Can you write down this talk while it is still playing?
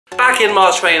Back in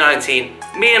March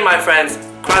 2019, me and my friends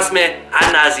Krasimir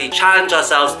and Nazli challenged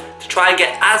ourselves to try and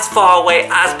get as far away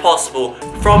as possible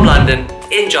from London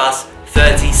in just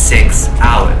 36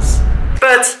 hours.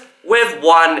 But with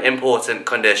one important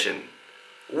condition.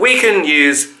 We can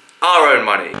use our own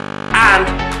money. And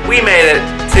we made it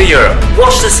to Europe.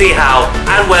 Watch to see how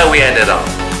and where we ended up.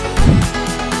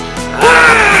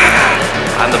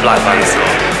 I'm the black dinosaur.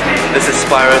 This is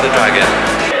Spyro the Dragon.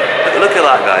 Look at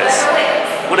that, guys.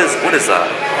 What is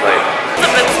that? Like, it's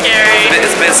a bit scary.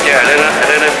 It's a bit scary. I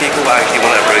don't know if people actually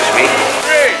want to approach me.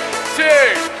 3,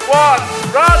 2,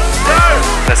 1, run, go!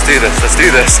 Let's do this, let's do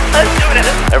this. Let's do it.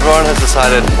 Everyone has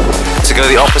decided to go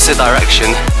the opposite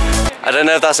direction. I don't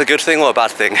know if that's a good thing or a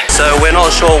bad thing. So we're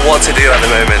not sure what to do at the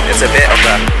moment. It's a bit of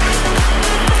that.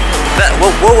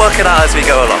 We'll work it out as we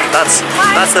go along. That's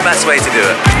the best way to do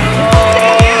it.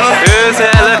 Who's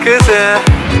here? Look who's here.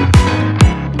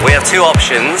 We have two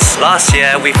options. Last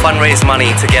year we fundraised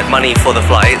money to get money for the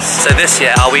flights. So this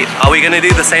year, are we going to do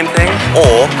the same thing?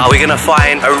 Or are we going to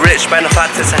find a rich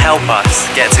benefactor to help us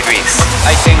get to Greece?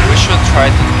 I think we should try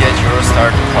to get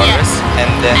Eurostar to Paris and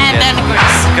then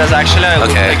Greece. Because actually I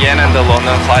looked again and the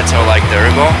London flights are like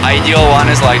terrible. Ideal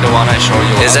one is like the one I showed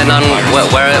you. Is there none?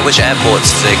 Which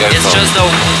airports do they go from? It's just the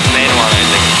main one, I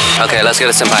think. Okay, let's go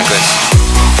to St. Pancras.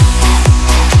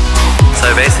 So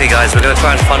basically guys, we're going to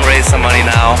try and fundraise some money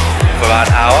now for about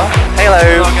an hour.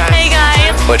 Hello! Hey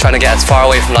guys! We're trying to get as far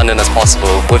away from London as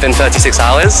possible within 36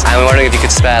 hours, and we're wondering if you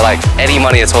could spare like any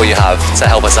money at all you have to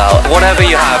help us out. Whatever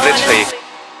you have, literally.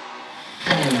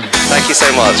 Thank you so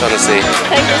much, honestly.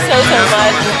 Thank you so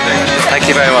much. Thank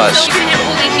you very much. You can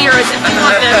only hear it if you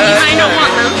want them. You might not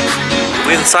want them.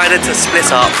 We decided to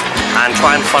split up and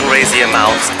try and fundraise the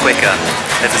amount quicker.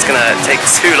 It's going to take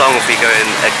too long if we go in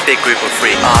a big group of 3.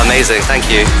 Ah, amazing, thank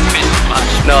you.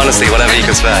 No, honestly, whatever you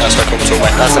can spare. That's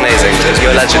amazing.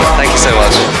 You're a legend. Thank you so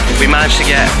much. We managed to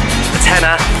get a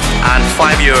tenner and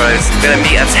 €5. We're going to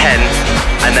meet at 10,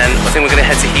 and then I think we're going to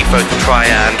head to Heathrow to try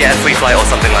and get a free flight or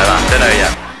something like that. Don't know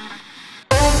yet.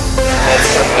 That's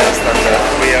the best, and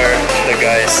we are the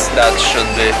guys that should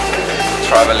be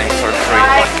traveling for free.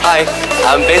 Hi.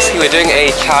 Basically we're doing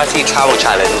a charity travel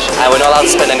challenge and we're not allowed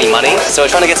to spend any money, so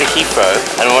we're trying to get to Heathrow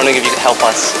and we're wondering if you could help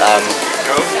us.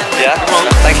 Yeah?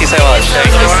 Thank you so much.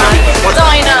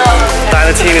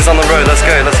 Dino team is on the road. Let's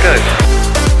go, let's go.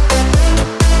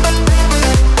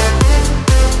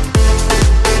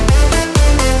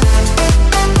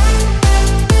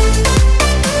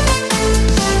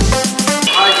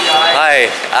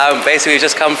 Basically we've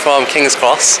just come from King's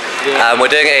Cross. We're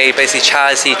doing a basically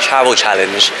charity travel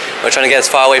challenge. We're trying to get as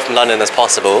far away from London as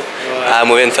possible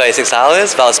within 36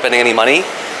 hours without spending any money.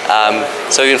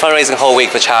 So we've been fundraising a whole week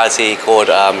for charity called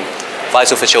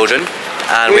Vital for Children.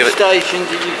 And Which station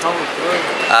did you come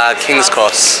from? King's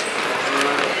Cross.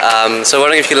 So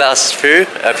wondering if you let us through,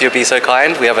 if you'd be so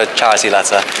kind. We have a charity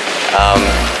letter.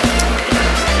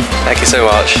 Thank you so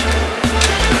much.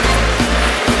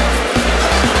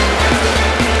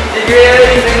 Did you hear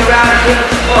anything around King's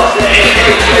Cross?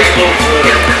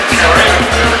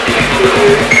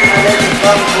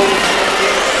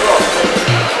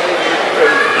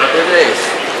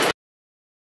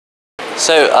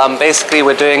 So basically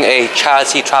we're doing a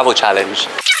charity travel challenge.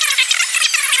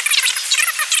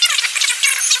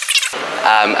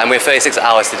 And we have 36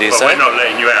 hours to do so. We're not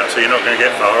letting you out, so you're not going to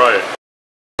get far, are you?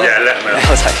 Yeah, let them out. That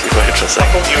was actually quite interesting. I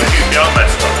thought you would be our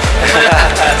mascot.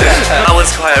 That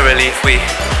was quite a relief. We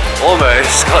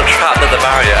almost got trapped at the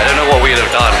barrier. I don't know what we'd have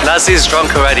done. Nazli's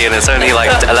drunk already and it's only like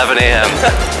 11 AM.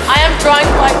 I am drunk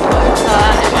like water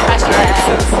and crashing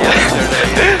eggs.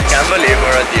 Can't believe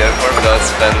we're at the airport without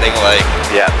spending like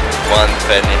 1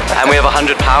 penny. And we have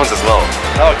 £100 as well.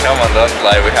 Oh come on, don't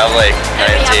lie. We have like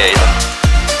 98.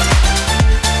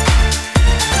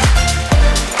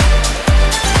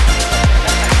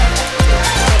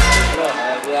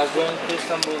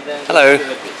 Hello.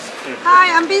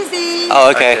 Hi, I'm busy.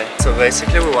 Oh, okay. So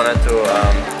basically we wanted to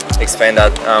explain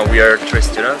that we are 3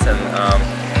 students and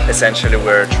essentially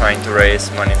we're trying to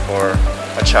raise money for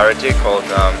a charity called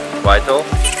Vital.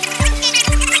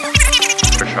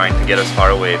 We're trying to get as far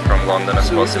away from London as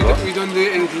possible. We don't do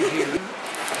anything here.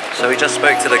 So we just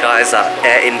spoke to the guys at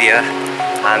Air India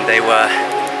and they were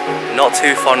not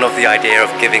too fond of the idea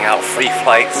of giving out free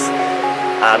flights.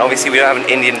 And obviously we don't have an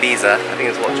Indian visa. I think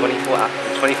it's what, 24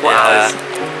 hours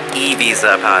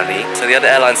e-visa apparently. So the other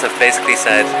airlines have basically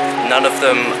said none of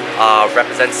them are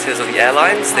representatives of the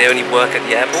airlines. They only work at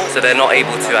the airport, so they're not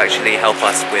able to actually help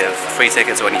us with free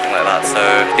tickets or anything like that. So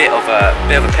a bit of a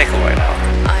pickle right now.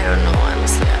 I don't know,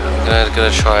 honestly. I don't know. I'm gonna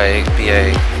try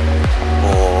BA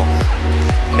or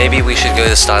Maybe we should go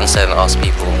to Stansted and ask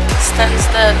people.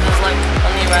 Stansted is like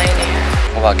only Ryanair.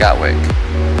 What about Gatwick?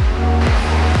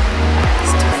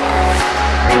 It's too far away.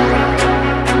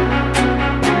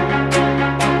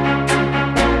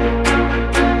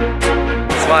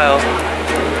 Smile.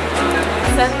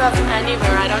 Send us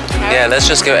anywhere, I don't care. Yeah, let's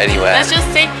just go anywhere. Let's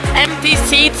just say empty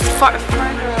seats further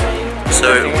away.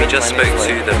 So we just spoke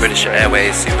to the British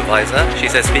Airways supervisor. She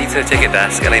said speak to the ticket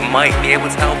desk and they might be able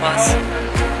to help us.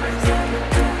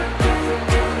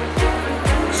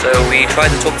 So we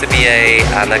tried to talk to BA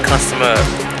and the customer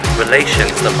relations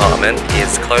department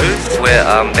is closed. We're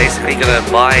basically going to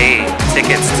buy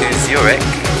tickets to Zurich.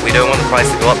 We don't want the price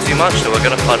to go up too much, so we're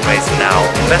going to fundraise now.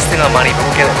 Investing our money, but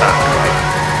we'll get it back.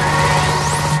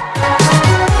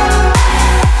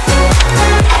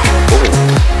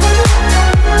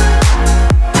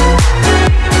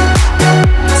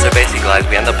 So basically guys,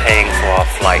 we end up paying for our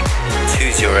flight to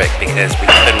Zurich because we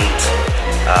couldn't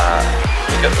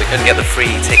get the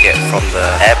free ticket from the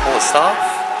airport staff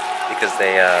because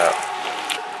they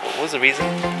what was the reason?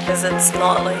 Because it's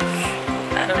not like,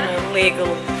 I don't know, legal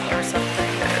or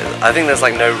something. I think there's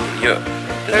like no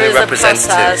There is a process,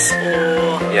 representatives.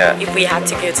 or Yeah. if we had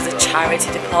to go to the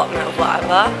charity department or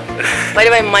whatever. By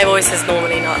the way, my voice is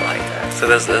normally not like that. So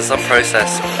there's some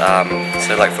process,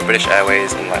 so like for British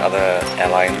Airways and like other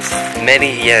airlines,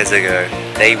 many years ago,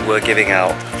 they were giving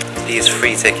out these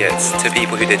free tickets to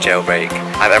people who did jailbreak,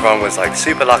 and everyone was like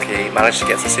super lucky, managed to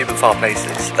get to super far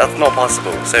places. That's not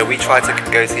possible. So we tried to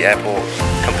go to the airport,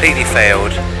 completely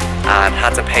failed, and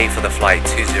had to pay for the flight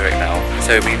to Zurich now.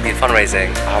 So we've been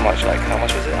fundraising, how much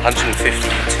was it?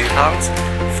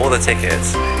 £152 for the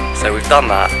tickets. So we've done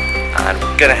that, and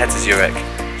we're gonna head to Zurich.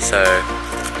 So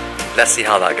let's see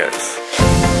how that goes.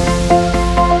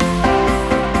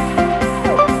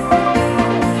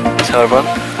 Tell everyone.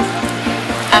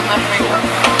 I'm afraid.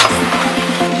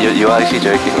 You're actually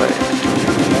joking, right?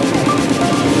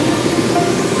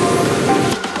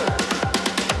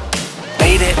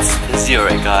 Made it to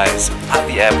Zurich, guys. At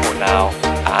the airport now,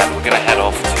 and we're gonna head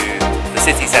off to the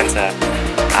city centre,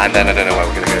 and then I don't know where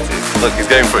we're gonna go to. Look, he's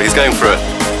going for it. He's going for it.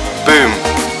 Boom,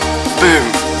 boom.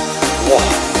 Whoa!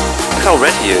 Look how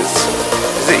red he is.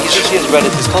 He's just as red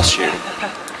as his costume.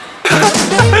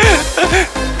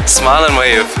 Smile and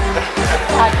wave.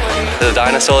 The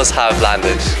dinosaurs have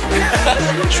landed.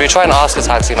 Should we try and ask a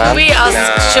taxi man?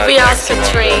 Should we ask a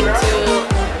train to,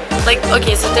 like,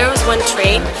 okay, so there was one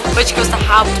train which goes to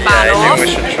Hauptbahnhof,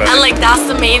 and like that's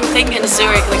the main thing in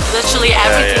Zurich. Like literally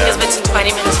everything is within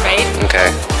 20 minutes, right? Okay.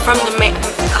 From the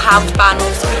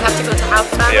Hauptbahnhof, so we have to go to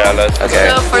Hauptbahnhof. Yeah, let's. Okay.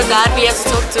 So for that we have to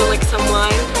talk to like someone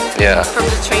from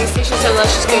the train station. So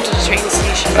let's just go to the train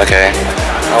station. Okay.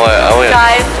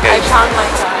 Guys, I found my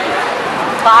guy.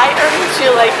 Why aren't you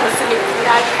like listening to me?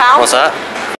 I found What's that?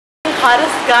 the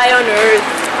hottest guy on earth.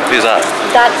 Who's that?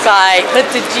 That guy with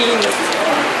the jeans.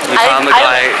 found the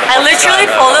guy. I literally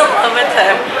fall in love with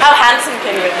him. How handsome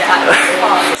can you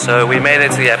get? So we made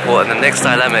it to the airport, and the next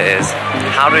dilemma is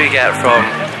how do we get from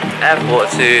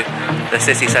airport to the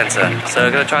city centre? So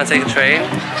we're gonna try and take a train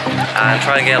and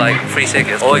try and get like free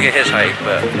tickets, or we get hitchhike,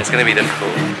 but it's gonna be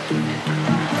difficult.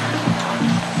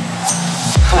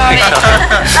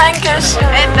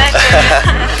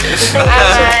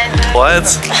 What?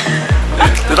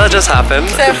 Did that just happen?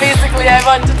 So basically I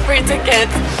wanted free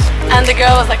tickets and the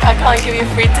girl was like, I can't give you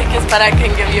free tickets but I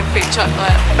can give you free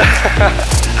chocolate.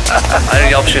 The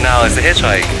only option now is to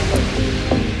hitchhike.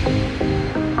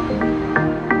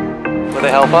 Will they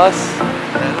help us?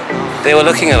 They were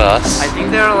looking at us. I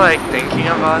think they're like thinking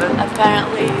about it.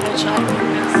 Apparently hitchhiking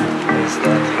is...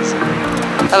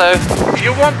 Hello.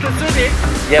 You want to Zurich?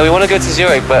 Yeah, we want to go to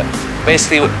Zurich, but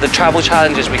basically the travel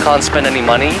challenge is we can't spend any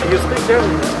money. You speak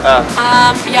German?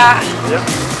 yeah.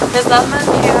 Does that mean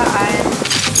here I'm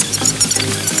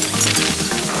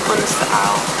on the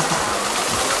south?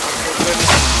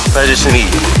 Pleasure to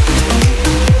meet you.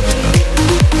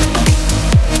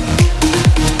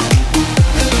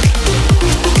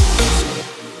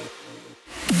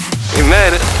 We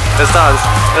made it. Let's dance.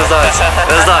 Let's dance.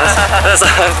 Let's dance. Let's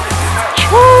dance.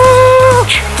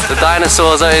 The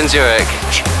dinosaurs are in Zurich.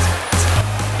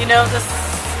 You know this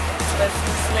Swiss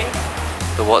muesli?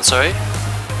 The what, sorry?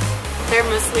 Their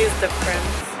muesli is different.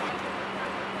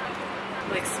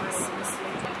 Like Swiss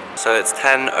muesli. So it's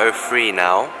 10:03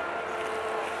 now,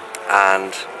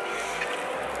 and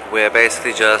we're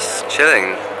basically just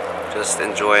chilling, just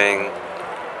enjoying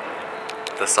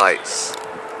the sights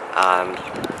and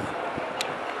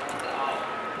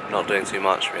not doing too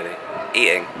much really.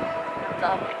 Eating.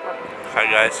 Hi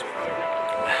guys.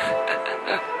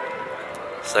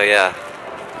 So yeah, I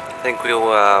think we'll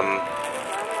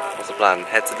what's the plan?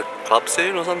 Head to the club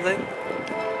soon or something?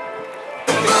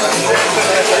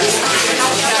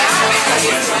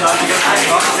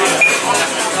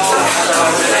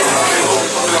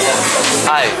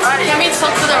 Hi. Can we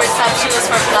talk to the receptionist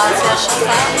for Plaza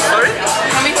Chantal? Sorry?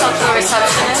 Can we talk to the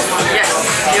receptionist? Yes,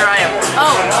 here I am.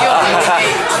 Oh, you are. Okay.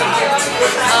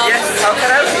 Yes, how can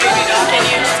I help you? Can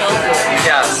you tell me?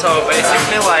 Yeah, so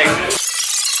basically like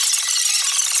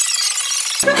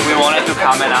we wanted to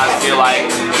come and ask you like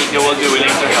if you would be willing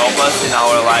to help us in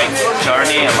our like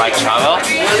journey and like travel.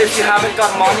 Well, if you haven't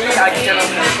got money, I cannot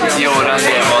help you. You wouldn't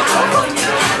be able to.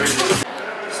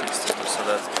 60, so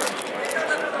that's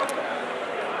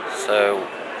So,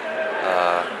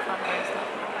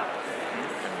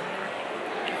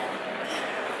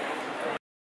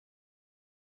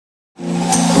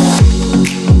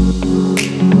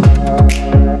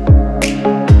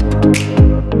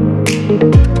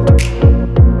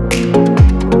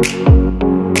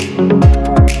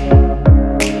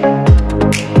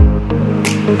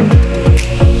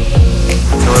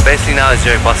 basically now at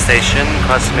Zurich bus station.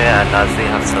 Krasimir and Nazli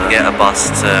have to get a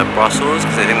bus to Brussels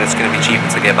because they think it's going to be cheaper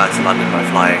to get back to London by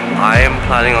flying. I am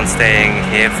planning on staying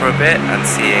here for a bit and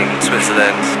seeing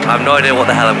Switzerland. I have no idea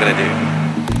what the hell I'm going to do.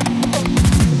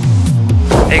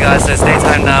 Hey guys, so it's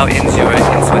daytime now in Zurich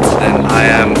in Switzerland.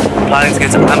 I am planning to go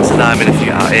to Amsterdam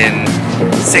in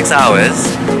 6 hours.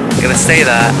 I'm going to stay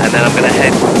there and then I'm going to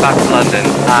head back to London.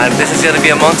 And this is going to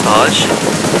be a montage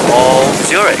of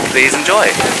Zurich. Please enjoy.